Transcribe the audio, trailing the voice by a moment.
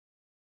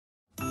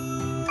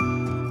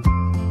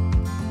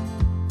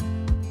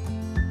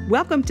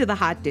Welcome to The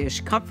Hot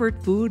Dish,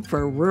 comfort food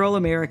for rural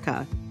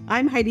America.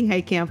 I'm Heidi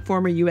Heitkamp,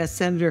 former U.S.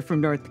 Senator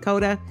from North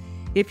Dakota.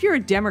 If you're a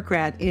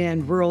Democrat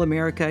in rural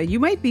America,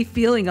 you might be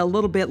feeling a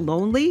little bit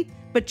lonely,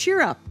 but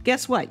cheer up.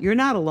 Guess what? You're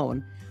not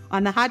alone.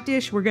 On The Hot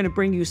Dish, we're going to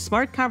bring you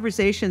smart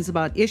conversations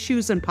about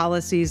issues and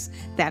policies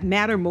that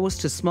matter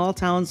most to small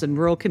towns and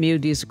rural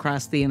communities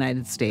across the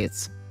United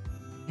States.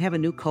 I have a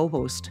new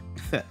co-host.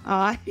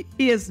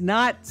 He is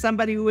not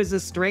somebody who is a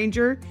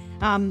stranger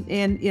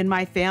in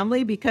my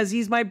family because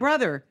he's my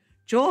brother,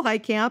 Joel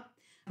Heitkamp,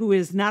 who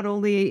is not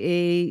only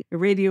a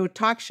radio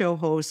talk show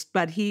host,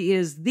 but he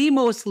is the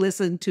most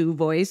listened to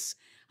voice,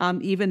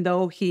 even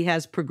though he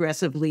has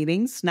progressive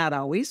leanings, not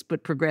always,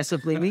 but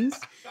progressive leanings.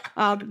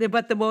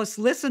 But the most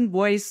listened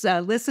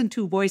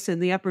to voice in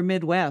the upper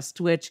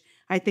Midwest, which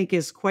I think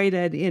is quite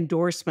an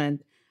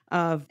endorsement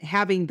of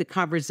having the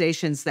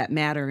conversations that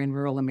matter in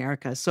rural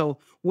America. So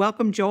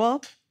welcome,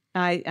 Joel.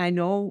 I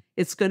know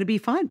it's going to be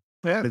fun.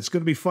 Yeah, it's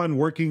going to be fun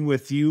working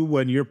with you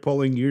when you're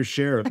pulling your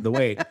share of the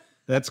weight.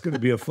 That's going to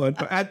be a fun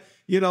part.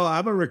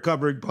 I'm a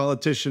recovering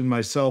politician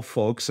myself,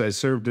 folks. I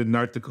served in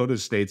North Dakota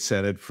State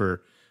Senate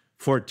for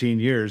 14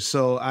 years.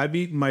 So I've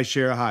eaten my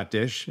share of hot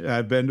dish.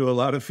 I've been to a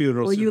lot of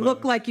funerals. Well, you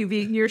look like you've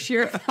eaten your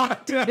share of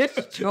hot dish,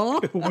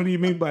 Joel. What do you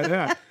mean by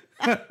that?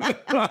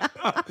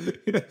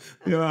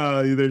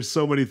 There's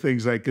so many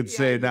things I could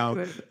say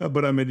now,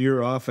 but I'm in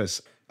your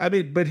office.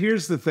 But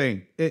here's the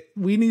thing.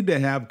 We need to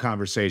have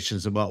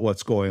conversations about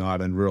what's going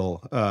on in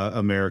rural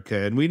America.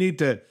 And we need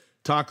to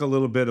talk a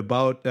little bit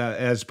about,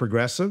 as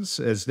progressives,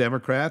 as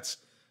Democrats,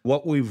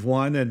 what we've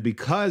won. And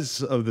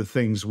because of the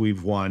things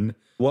we've won,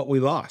 what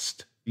we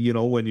lost.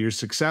 When you're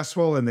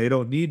successful and they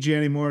don't need you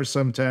anymore,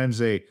 sometimes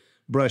they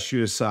brush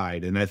you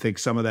aside. And I think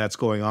some of that's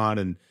going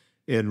on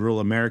in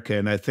rural America.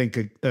 And I think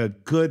a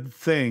good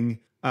thing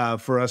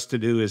for us to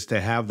do is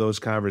to have those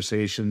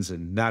conversations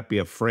and not be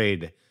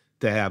afraid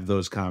to have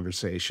those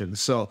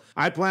conversations. So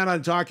I plan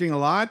on talking a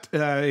lot.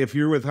 If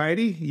you're with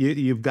Heidi,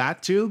 you've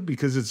got to,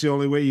 because it's the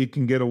only way you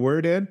can get a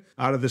word in.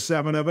 Out of the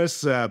seven of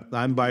us,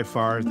 I'm by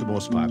far the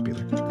most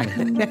popular.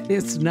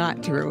 It's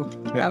not true.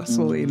 Yeah.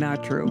 Absolutely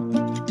not true.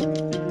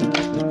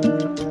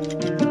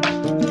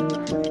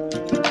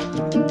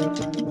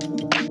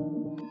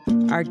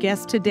 Our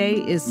guest today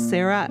is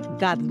Sarah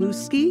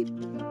Godlewski,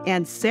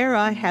 and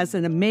Sarah has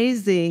an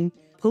amazing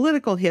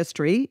political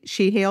history.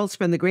 She hails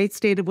from the great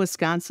state of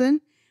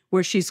Wisconsin,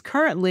 where she's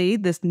currently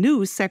this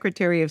new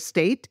Secretary of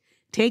State,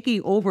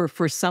 taking over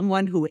for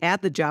someone who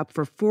had the job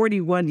for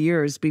 41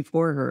 years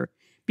before her.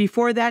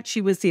 Before that,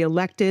 she was the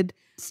elected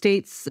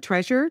state's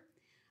treasurer.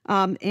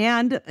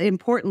 And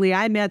importantly,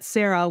 I met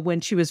Sarah when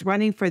she was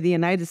running for the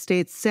United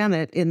States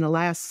Senate in the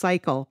last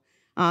cycle.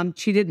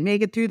 She didn't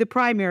make it through the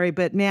primary,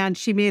 but man,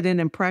 she made an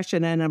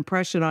impression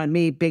on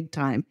me big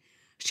time.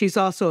 She's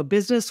also a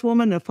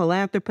businesswoman, a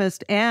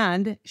philanthropist,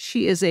 and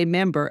she is a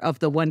member of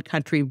the One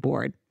Country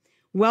Board.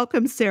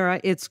 Welcome, Sarah.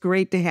 It's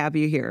great to have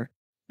you here.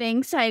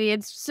 Thanks, Heidi.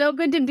 It's so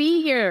good to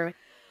be here.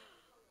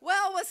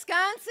 Well,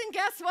 Wisconsin,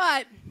 guess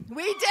what?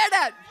 We did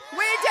it.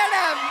 We did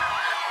it.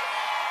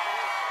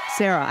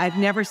 Sarah, I've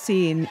never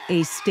seen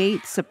a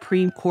state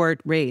Supreme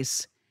Court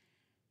race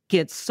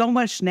get so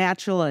much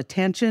national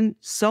attention,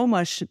 so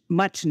much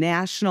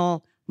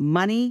national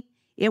money.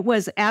 It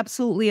was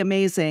absolutely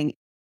amazing.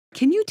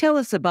 Can you tell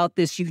us about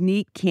this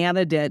unique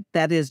candidate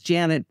that is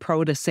Janet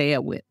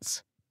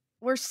Protasewicz?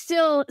 We're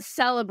still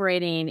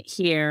celebrating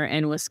here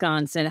in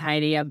Wisconsin,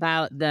 Heidi,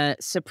 about the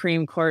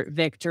Supreme Court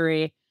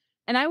victory.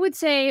 And I would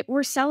say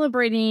we're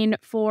celebrating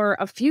for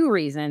a few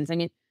reasons. I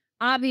mean,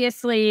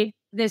 obviously,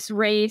 this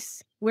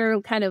race, we're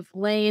kind of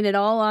laying it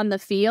all on the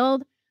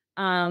field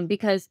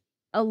because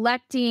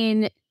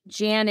electing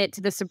Janet to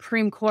the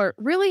Supreme Court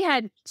really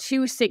had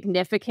two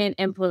significant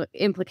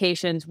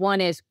implications.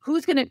 One is,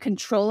 who's going to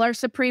control our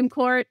Supreme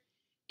Court?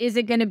 Is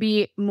it going to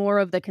be more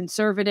of the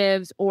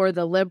conservatives or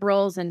the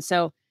liberals? And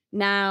so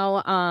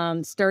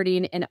now,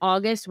 starting in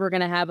August, we're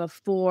going to have a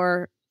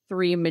 4-3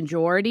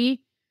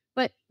 majority.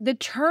 But the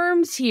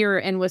terms here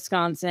in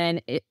Wisconsin,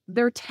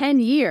 they're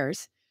 10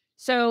 years.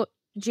 So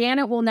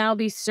Janet will now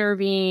be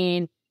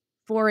serving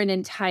for an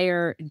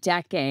entire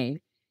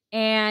decade.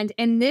 And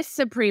in this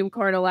Supreme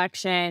Court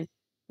election,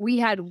 we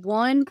had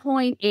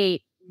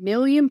 1.8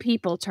 million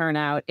people turn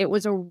out. It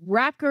was a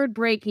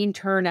record-breaking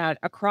turnout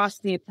across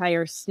the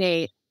entire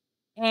state.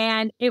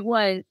 And it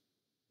was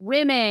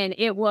women,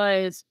 it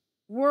was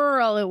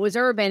rural, it was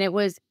urban, it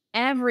was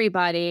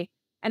everybody.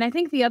 And I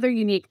think the other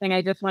unique thing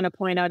I just want to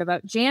point out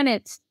about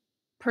Janet's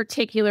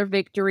particular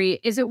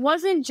victory is it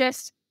wasn't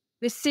just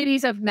the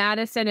cities of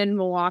Madison and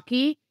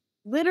Milwaukee.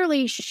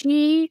 Literally,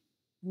 she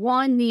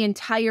won the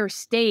entire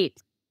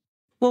state.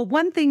 Well,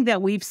 one thing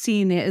that we've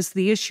seen is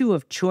the issue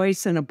of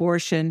choice and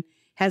abortion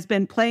has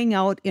been playing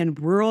out in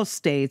rural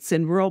states,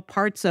 in rural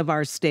parts of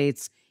our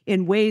states,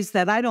 in ways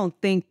that I don't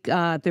think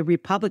the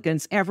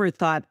Republicans ever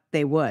thought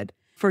they would.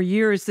 For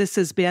years, this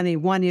has been a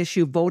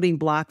one-issue voting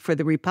bloc for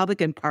the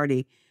Republican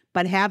Party.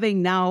 But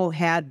having now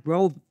had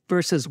Roe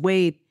versus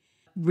Wade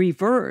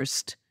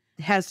reversed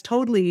has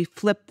totally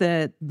flipped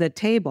the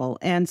table.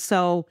 And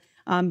so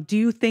Do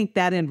you think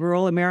that in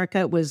rural America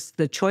it was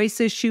the choice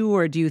issue,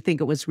 or do you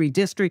think it was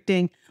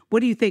redistricting? What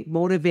do you think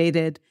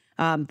motivated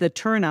the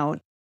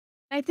turnout?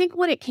 I think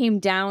what it came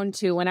down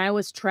to when I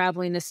was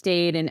traveling the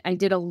state and I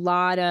did a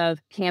lot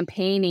of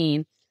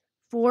campaigning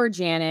for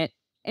Janet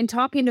and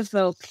talking to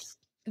folks,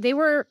 they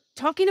were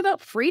talking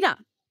about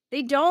freedom.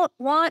 They don't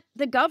want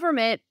the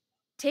government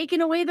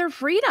taking away their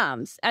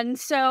freedoms. And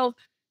so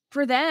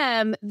for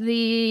them,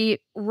 the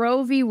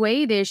Roe v.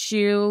 Wade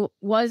issue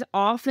was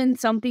often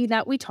something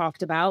that we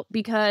talked about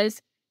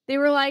because they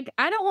were like,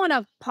 I don't want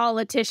a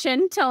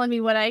politician telling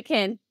me what I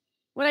can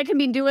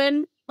be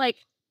doing. Like,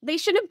 they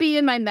shouldn't be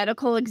in my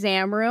medical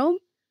exam room.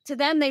 To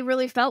them, they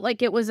really felt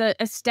like it was a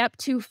step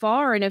too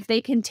far. And if they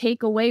can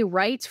take away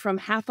rights from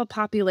half a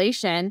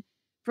population,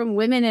 from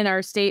women in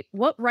our state,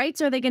 what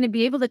rights are they going to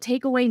be able to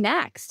take away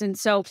next? And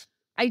so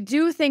I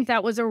do think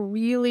that was a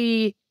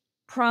really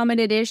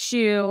prominent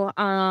issue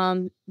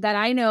that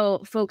I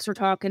know folks were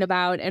talking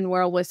about in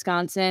rural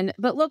Wisconsin.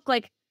 But look,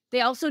 like,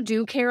 they also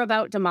do care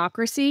about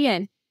democracy,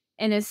 and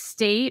in a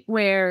state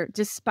where,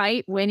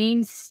 despite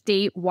winning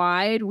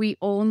statewide, we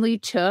only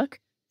took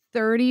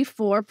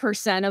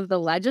 34% of the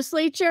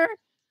legislature,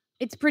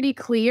 it's pretty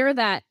clear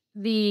that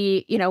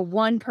the,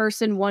 one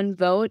person, one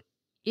vote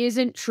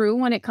isn't true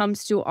when it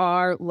comes to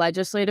our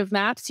legislative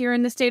maps here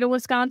in the state of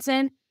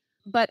Wisconsin.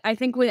 But I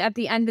think at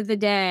the end of the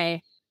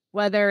day,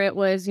 whether it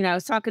was, I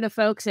was talking to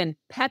folks in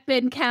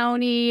Pepin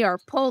County or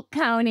Polk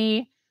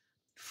County,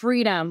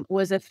 freedom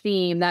was a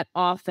theme that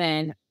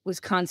often was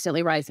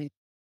constantly rising.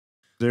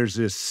 There's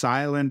this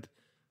silent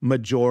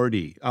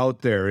majority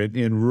out there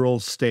in rural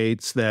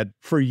states that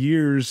for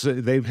years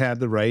they've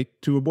had the right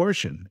to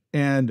abortion,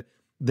 and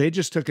they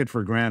just took it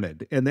for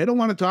granted, and they don't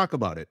want to talk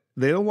about it.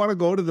 They don't want to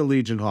go to the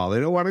Legion Hall. They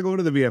don't want to go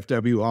to the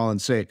VFW Hall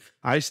and say,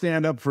 I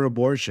stand up for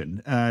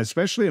abortion,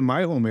 especially in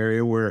my home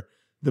area where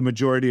the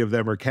majority of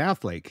them are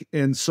Catholic.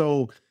 And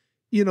so,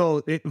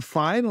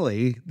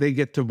 finally they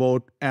get to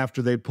vote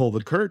after they pull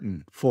the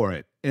curtain for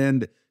it.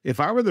 And if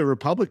I were the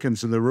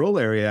Republicans in the rural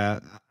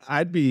area,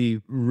 I'd be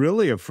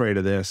really afraid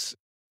of this.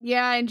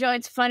 Yeah, and Joe,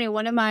 it's funny.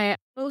 One of my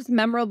most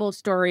memorable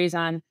stories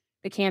on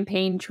the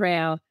campaign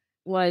trail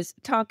was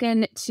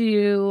talking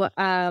to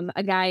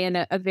a guy in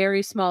a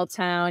very small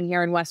town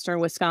here in western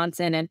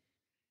Wisconsin, and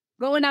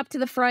going up to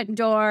the front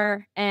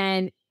door,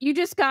 and you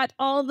just got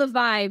all the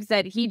vibes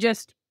that he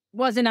just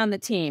wasn't on the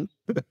team.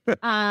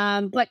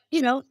 But,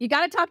 you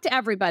got to talk to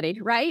everybody,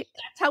 right?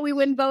 That's how we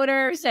win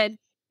voters, and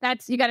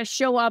you got to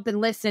show up and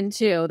listen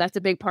too. That's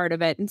a big part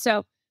of it. And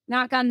so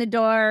knock on the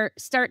door,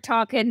 start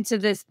talking to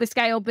this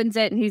guy, opens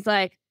it, and he's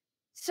like,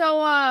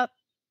 so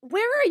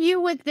where are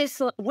you with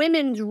this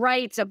women's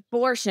rights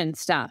abortion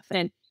stuff?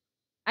 And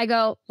I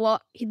go,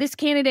 well, this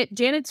candidate,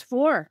 Janet's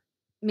for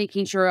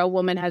making sure a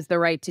woman has the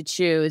right to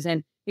choose.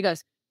 And he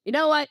goes, you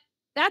know what?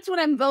 That's what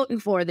I'm voting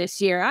for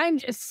this year. I'm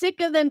just sick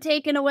of them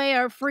taking away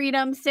our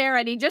freedom, Sarah.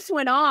 And he just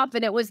went off,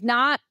 and it was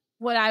not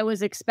what I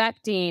was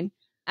expecting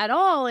at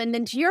all. And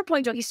then to your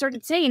point, Joe, he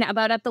started saying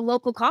about at the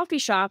local coffee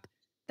shop,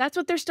 that's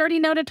what they're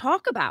starting now to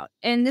talk about.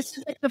 And this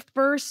is like the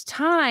first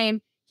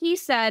time he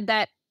said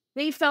that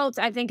they felt,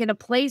 I think, in a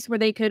place where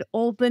they could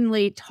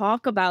openly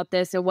talk about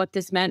this and what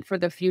this meant for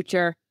the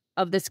future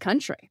of this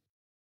country.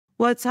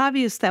 Well, it's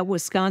obvious that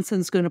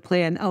Wisconsin's going to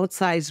play an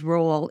outsized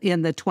role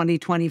in the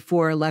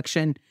 2024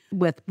 election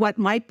with what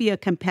might be a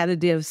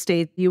competitive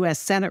state U.S.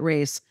 Senate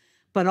race,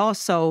 but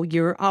also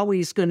you're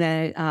always going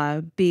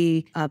to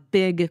be a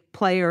big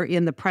player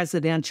in the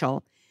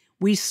presidential.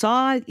 We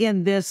saw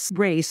in this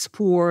race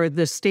for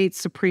the state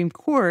Supreme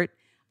Court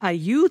a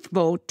youth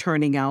vote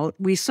turning out.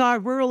 We saw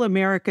rural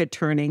America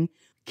turning.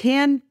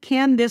 Can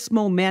this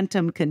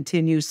momentum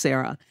continue,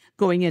 Sarah,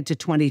 going into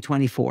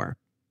 2024?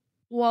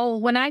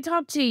 Well, when I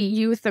talk to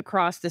youth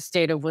across the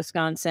state of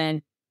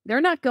Wisconsin,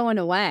 they're not going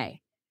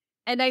away.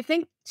 And I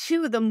think,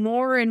 too, the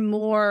more and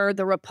more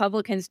the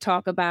Republicans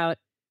talk about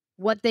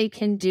what they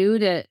can do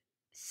to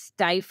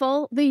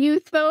stifle the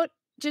youth vote,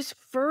 just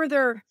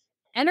further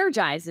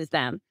energizes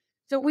them.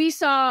 So we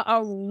saw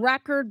a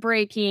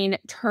record-breaking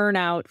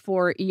turnout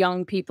for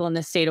young people in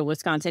the state of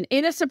Wisconsin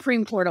in a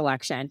Supreme Court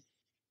election.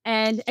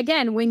 And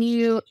again, when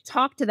you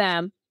talk to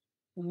them,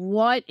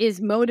 what is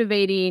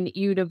motivating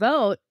you to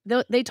vote?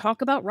 They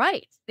talk about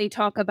rights. They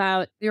talk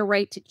about their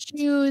right to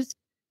choose.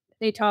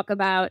 They talk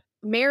about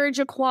marriage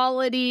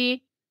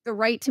equality, the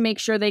right to make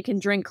sure they can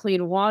drink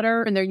clean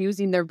water, and they're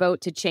using their vote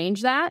to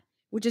change that,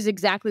 which is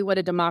exactly what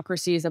a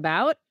democracy is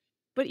about.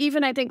 But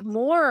even I think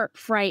more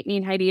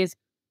frightening, Heidi, is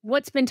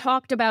what's been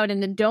talked about in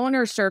the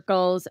donor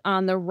circles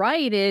on the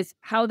right is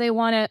how they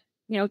want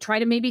to, try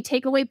to maybe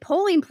take away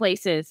polling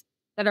places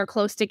that are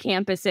close to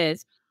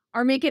campuses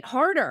or make it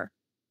harder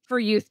for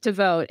youth to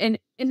vote. And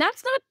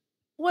that's not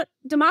what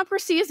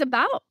democracy is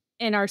about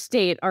in our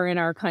state or in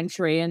our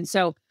country. And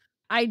so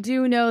I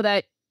do know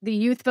that the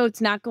youth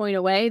vote's not going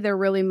away. They're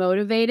really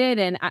motivated.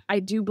 And I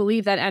do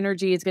believe that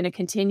energy is going to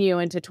continue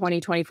into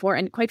 2024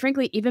 and, quite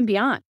frankly, even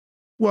beyond.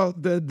 Well,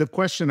 the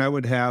question I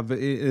would have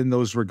in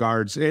those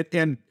regards,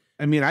 and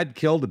I mean, I'd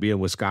kill to be in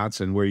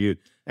Wisconsin where you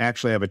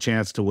actually have a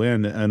chance to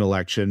win an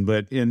election.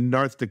 But in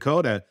North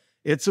Dakota,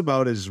 it's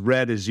about as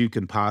red as you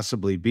can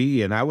possibly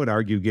be. And I would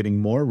argue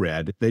getting more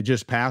red. They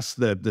just passed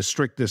the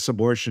strictest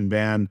abortion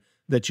ban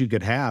that you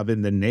could have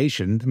in the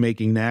nation,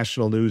 making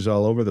national news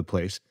all over the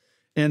place.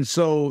 And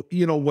so,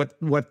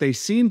 what they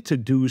seem to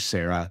do,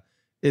 Sarah,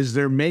 is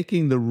they're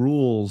making the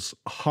rules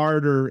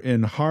harder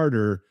and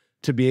harder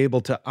to be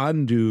able to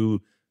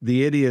undo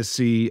the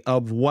idiocy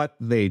of what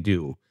they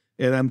do.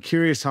 And I'm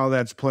curious how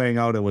that's playing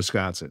out in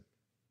Wisconsin.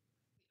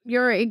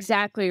 You're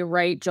exactly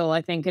right, Joel.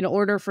 I think in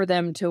order for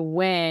them to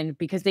win,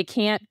 because they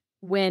can't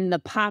win the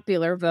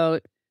popular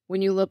vote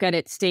when you look at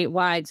it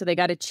statewide, so they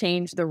got to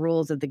change the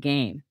rules of the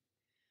game,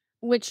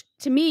 which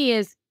to me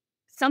is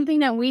something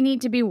that we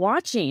need to be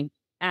watching,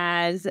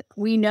 as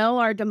we know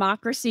our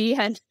democracy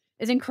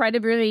is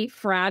incredibly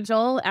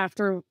fragile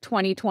after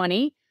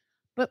 2020.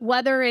 But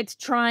whether it's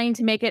trying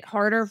to make it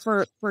harder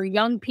for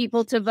young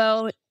people to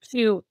vote,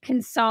 to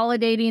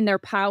consolidating their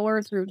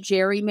power through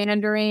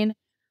gerrymandering,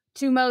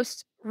 to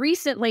most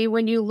recently,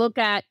 when you look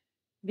at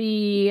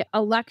the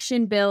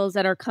election bills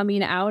that are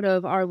coming out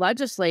of our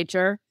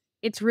legislature,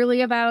 it's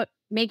really about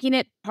making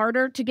it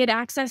harder to get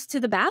access to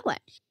the ballot.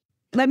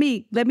 Let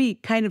me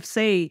kind of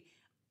say,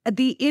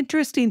 the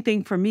interesting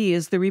thing for me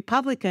is the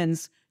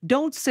Republicans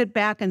don't sit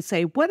back and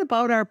say, what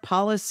about our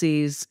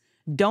policies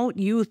don't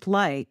youth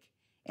like?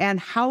 And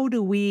how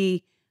do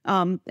we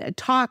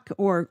talk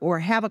or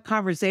have a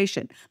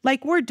conversation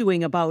like we're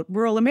doing about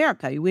rural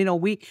America?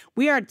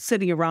 We aren't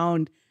sitting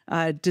around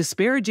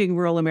disparaging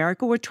rural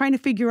America. We're trying to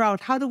figure out,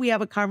 how do we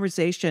have a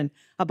conversation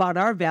about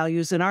our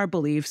values and our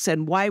beliefs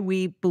and why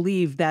we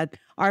believe that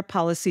our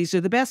policies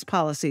are the best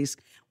policies.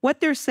 What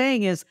they're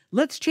saying is,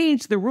 let's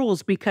change the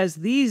rules because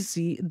these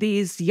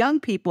young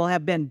people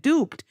have been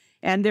duped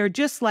and they're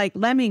just like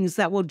lemmings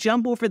that will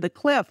jump over the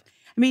cliff.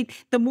 I mean,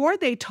 the more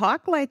they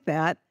talk like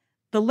that,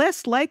 the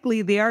less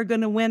likely they are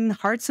going to win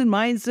hearts and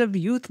minds of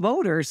youth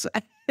voters.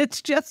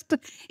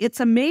 It's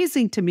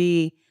amazing to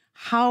me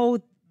how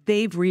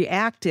they've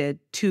reacted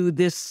to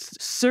this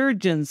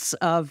surgence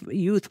of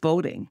youth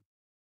voting.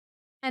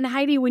 And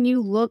Heidi, when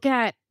you look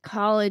at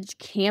college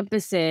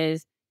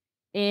campuses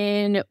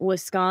in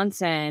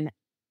Wisconsin,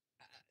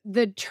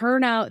 the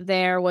turnout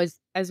there was,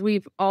 as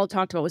we've all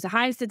talked about, was the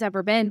highest it's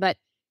ever been, but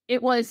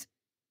it was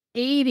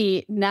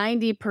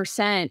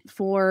 80-90%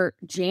 for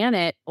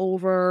Janet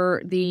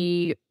over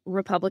the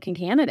Republican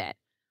candidate.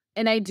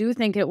 And I do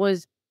think it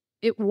was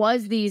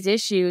these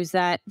issues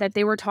that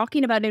they were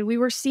talking about, and we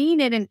were seeing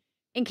it in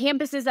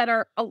campuses that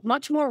are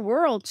much more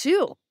rural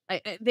too.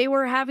 They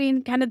were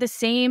having kind of the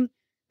same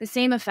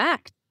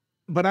effect.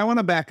 But I want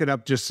to back it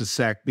up just a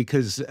sec,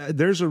 because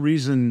there's a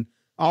reason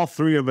all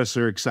three of us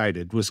are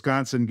excited.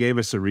 Wisconsin gave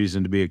us a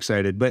reason to be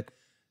excited, but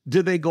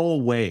do they go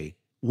away?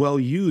 Well,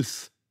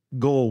 youth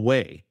go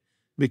away,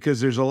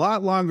 because there's a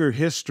lot longer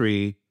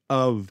history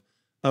of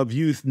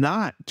youth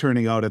not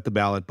turning out at the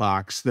ballot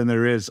box than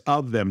there is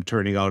of them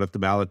turning out at the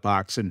ballot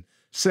box. And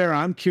Sarah,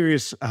 I'm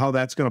curious how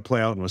that's going to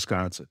play out in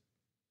Wisconsin.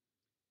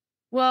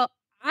 Well,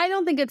 I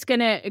don't think it's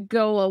going to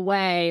go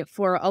away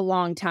for a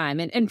long time.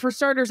 And for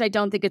starters, I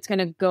don't think it's going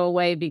to go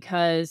away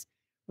because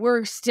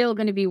we're still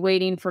going to be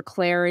waiting for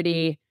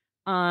clarity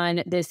on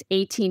this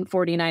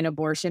 1849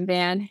 abortion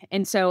ban.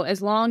 And so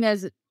as long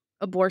as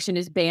abortion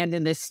is banned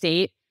in this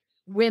state,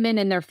 women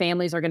and their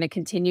families are going to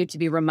continue to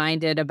be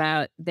reminded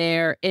about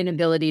their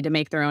inability to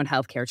make their own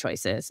healthcare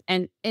choices.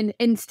 And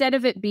instead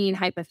of it being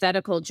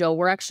hypothetical, Joe,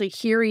 we're actually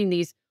hearing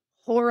these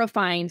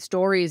horrifying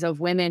stories of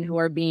women who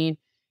are being,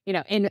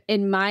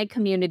 in my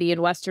community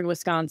in Western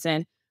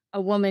Wisconsin,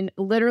 a woman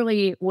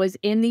literally was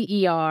in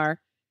the ER.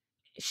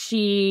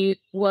 She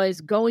was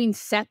going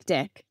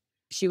septic.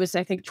 She was,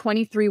 I think,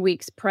 23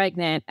 weeks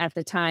pregnant at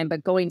the time,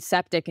 but going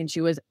septic. And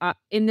she was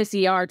in this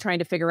ER trying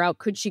to figure out,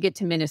 could she get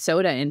to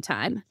Minnesota in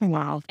time?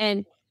 Wow.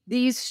 And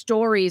these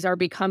stories are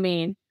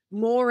becoming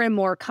more and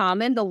more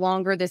common the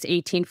longer this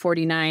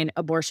 1849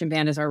 abortion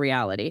ban is our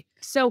reality.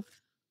 So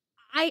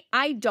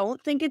I don't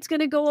think it's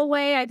going to go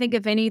away. I think,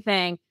 if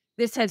anything,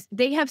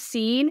 they have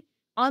seen,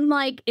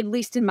 unlike, at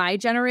least in my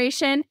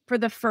generation, for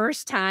the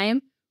first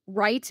time,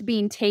 rights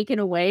being taken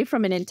away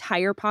from an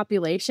entire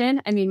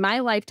population. I mean, my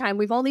lifetime,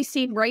 we've only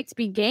seen rights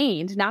be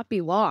gained, not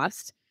be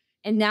lost.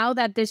 And now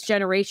that this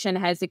generation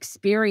has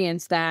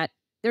experienced that,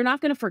 they're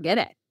not going to forget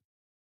it.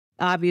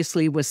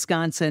 Obviously,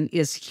 Wisconsin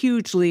is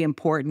hugely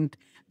important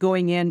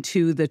going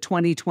into the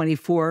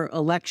 2024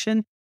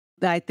 election.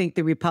 I think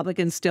the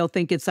Republicans still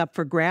think it's up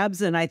for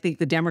grabs, and I think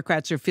the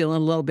Democrats are feeling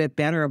a little bit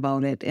better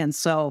about it. And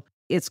so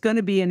it's going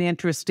to be an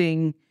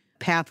interesting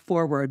path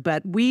forward.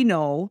 But we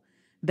know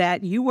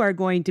that you are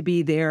going to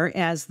be there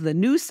as the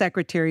new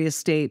Secretary of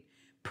State,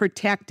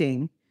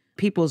 protecting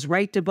people's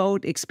right to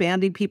vote,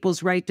 expanding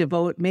people's right to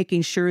vote,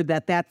 making sure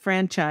that that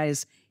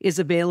franchise is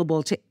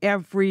available to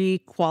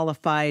every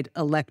qualified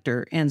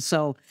elector. And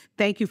so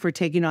thank you for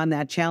taking on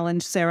that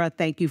challenge, Sarah.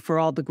 Thank you for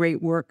all the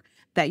great work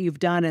that you've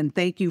done. And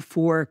thank you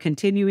for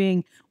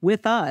continuing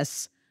with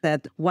us,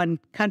 that One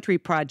Country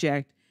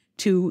Project,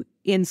 to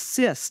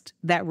insist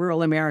that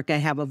rural America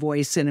have a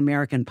voice in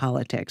American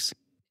politics?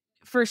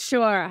 For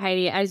sure,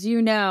 Heidi. As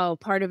you know,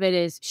 part of it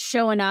is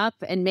showing up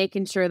and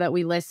making sure that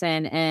we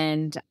listen.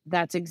 And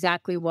that's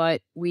exactly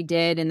what we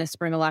did in the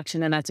spring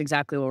election. And that's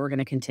exactly what we're going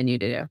to continue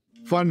to do.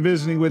 Fun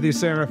visiting with you,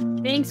 Sarah.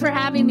 Thanks for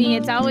having me.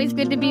 It's always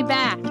good to be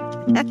back.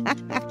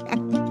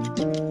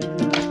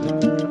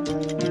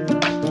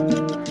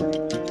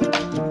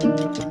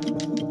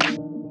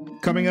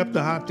 Coming up,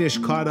 the Hot Dish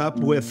caught up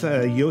with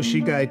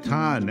Yoshi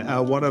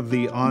Gaitan, one of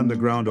the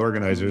on-the-ground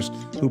organizers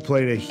who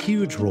played a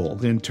huge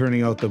role in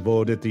turning out the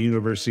vote at the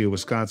University of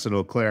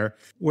Wisconsin-Eau Claire,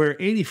 where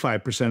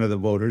 85% of the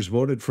voters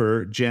voted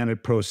for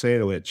Janet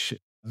Protasiewicz.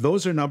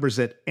 Those are numbers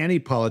that any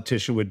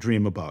politician would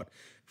dream about.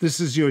 This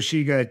is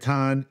Yoshi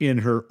Gaitan in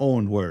her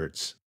own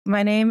words.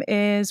 My name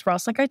is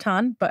Rosalind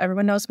Gaitan, but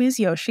everyone knows me as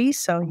Yoshi,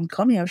 so you can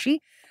call me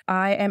Yoshi.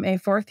 I am a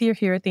fourth year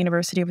here at the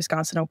University of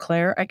Wisconsin-Eau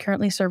Claire. I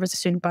currently serve as a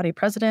student body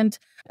president.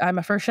 I'm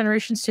a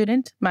first-generation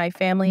student. My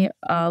family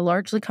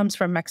largely comes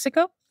from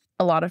Mexico.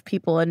 A lot of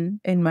people in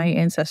my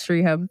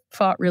ancestry have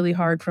fought really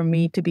hard for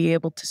me to be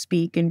able to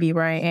speak and be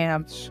where I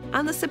am.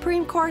 On the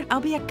Supreme Court, I'll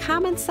be a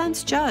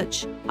common-sense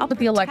judge. With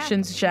the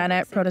elections,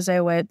 Janet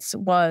Protasiewicz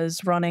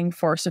was running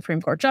for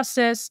Supreme Court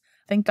Justice.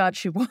 Thank God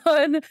she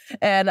won.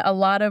 And a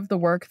lot of the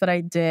work that I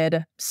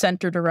did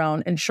centered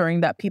around ensuring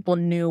that people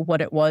knew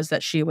what it was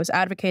that she was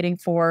advocating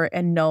for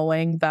and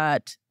knowing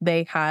that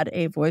they had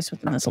a voice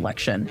within this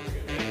election.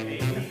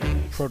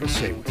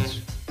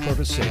 Protasiewicz,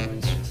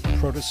 Protasiewicz,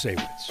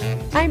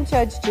 Protasiewicz. I'm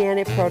Judge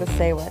Janet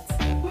Protasiewicz.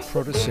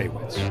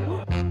 Protasiewicz.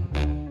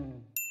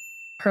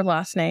 Her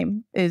last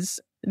name is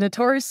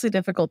notoriously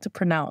difficult to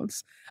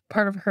pronounce.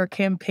 Part of her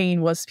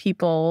campaign was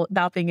people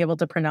not being able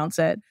to pronounce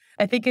it.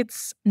 I think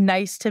it's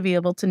nice to be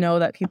able to know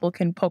that people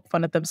can poke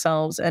fun at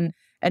themselves and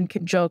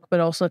can joke, but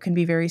also can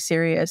be very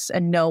serious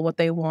and know what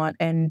they want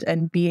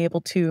and be able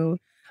to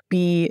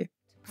be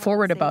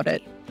forward about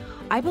it.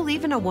 I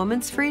believe in a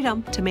woman's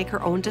freedom to make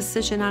her own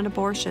decision on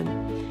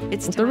abortion.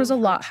 There was a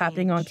lot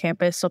happening on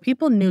campus, so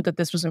people knew that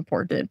this was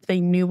important.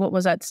 They knew what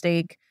was at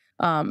stake.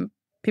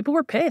 People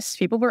were pissed.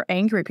 People were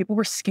angry. People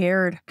were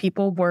scared.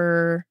 People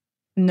were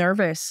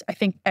nervous. I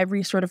think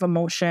every sort of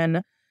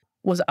emotion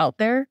was out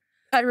there.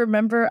 I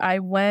remember I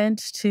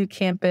went to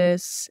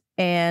campus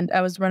and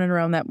I was running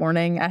around that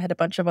morning. I had a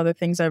bunch of other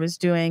things I was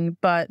doing,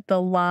 but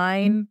the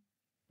line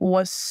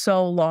was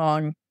so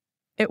long.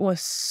 It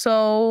was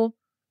so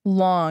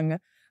long.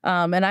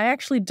 And I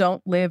actually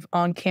don't live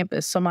on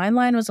campus, so my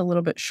line was a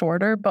little bit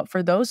shorter. But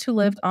for those who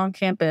lived on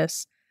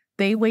campus,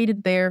 they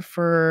waited there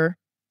for,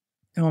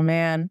 oh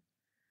man,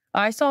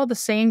 I saw the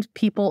same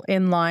people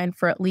in line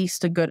for at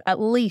least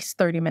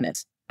 30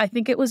 minutes. I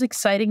think it was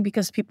exciting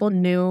because people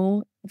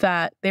knew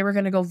that they were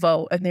going to go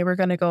vote and they were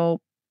going to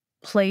go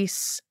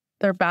place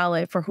their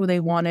ballot for who they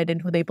wanted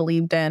and who they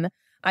believed in.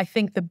 I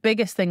think the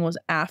biggest thing was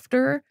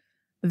after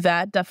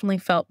that definitely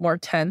felt more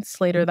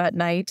tense later that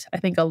night. I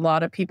think a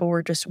lot of people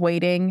were just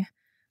waiting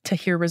to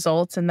hear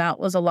results, and that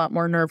was a lot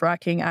more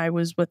nerve-wracking. I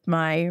was with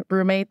my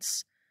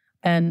roommates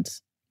and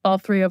all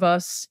three of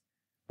us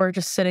were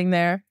just sitting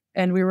there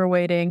and we were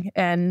waiting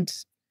and,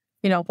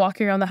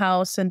 walking around the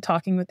house and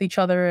talking with each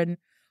other and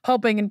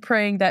hoping and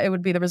praying that it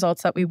would be the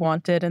results that we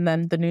wanted. And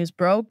then the news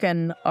broke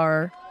and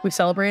we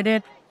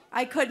celebrated.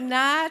 I could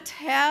not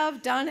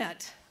have done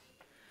it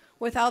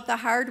without the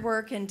hard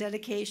work and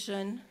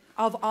dedication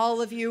of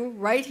all of you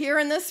right here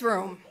in this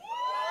room.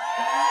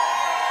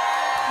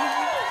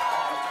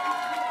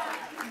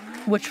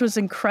 Which was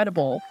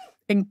incredible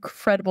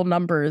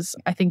numbers.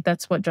 I think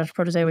that's what Judge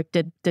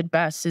Protasiewicz did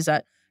best, is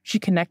that she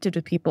connected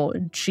with people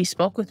and she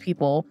spoke with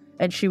people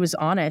and she was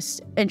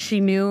honest and she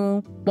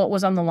knew what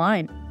was on the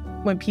line.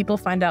 When people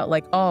find out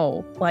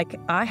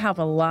I have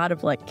a lot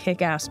of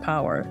kick-ass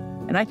power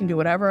and I can do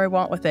whatever I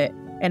want with it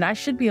and I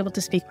should be able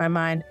to speak my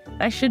mind,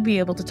 I should be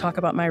able to talk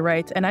about my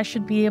rights, and I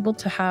should be able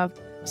to have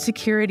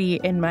security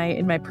in my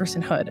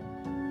personhood.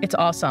 It's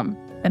awesome.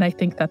 And I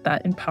think that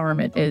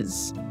empowerment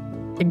is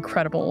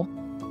incredible.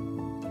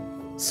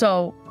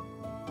 So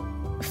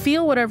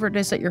feel whatever it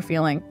is that you're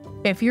feeling.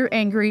 If you're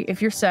angry,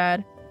 if you're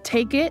sad,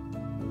 take it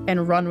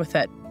and run with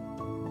it.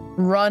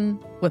 Run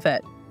with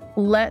it.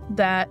 Let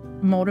that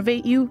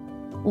motivate you.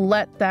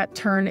 Let that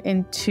turn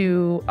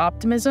into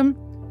optimism.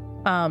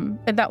 And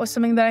that was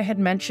something that I had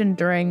mentioned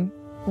during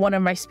one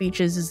of my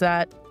speeches, is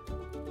that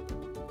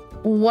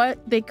what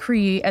they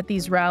create at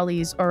these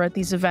rallies or at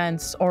these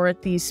events or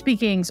at these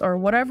speakings or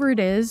whatever it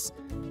is,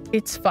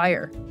 it's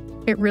fire.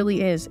 It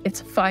really is.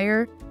 It's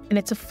fire, and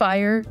it's a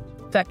fire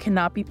that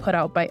cannot be put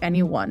out by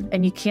anyone.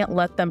 And you can't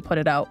let them put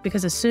it out,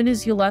 because as soon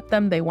as you let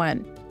them, they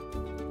win.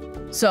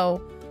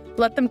 So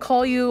let them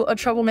call you a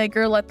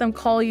troublemaker. Let them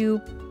call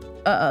you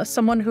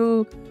someone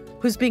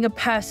who's being a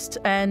pest.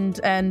 And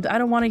I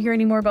don't want to hear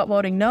any more about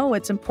voting. No,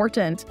 it's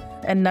important.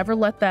 And never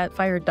let that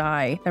fire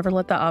die. Never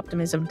let that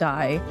optimism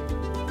die.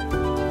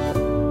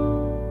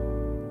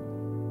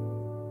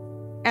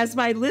 As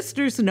my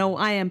listeners know,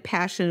 I am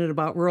passionate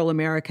about rural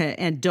America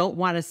and don't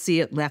want to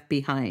see it left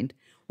behind.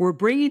 We're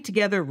bringing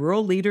together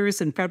rural leaders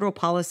and federal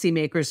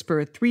policymakers for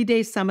a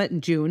 3-day summit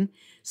in June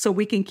so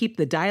we can keep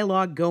the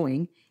dialogue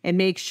going and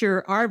make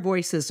sure our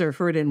voices are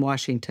heard in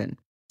Washington.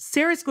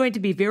 Sarah's going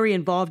to be very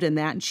involved in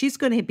that, and she's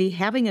going to be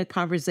having a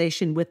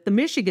conversation with the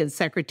Michigan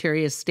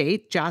Secretary of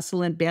State,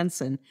 Jocelyn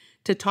Benson,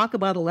 to talk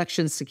about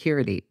election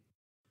security.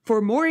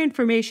 For more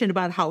information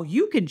about how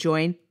you can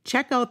join,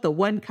 check out the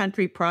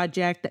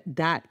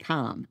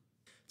OneCountryProject.com.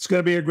 It's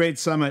going to be a great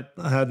summit.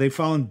 They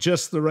found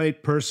just the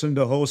right person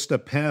to host a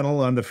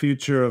panel on the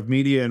future of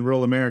media in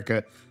rural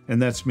America,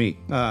 and that's me.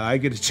 I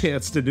get a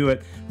chance to do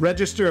it.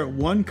 Register at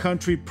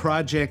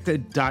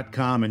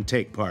OneCountryProject.com and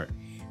take part.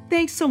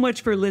 Thanks so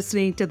much for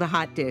listening to The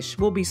Hot Dish.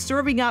 We'll be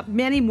serving up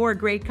many more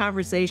great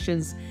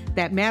conversations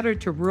that matter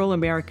to rural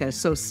America,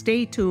 so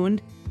stay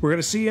tuned. We're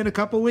going to see you in a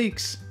couple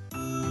weeks.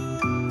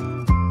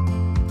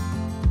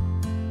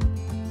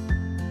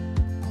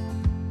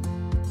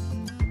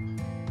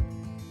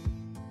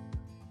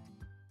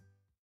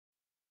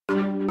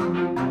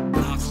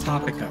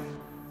 Topica.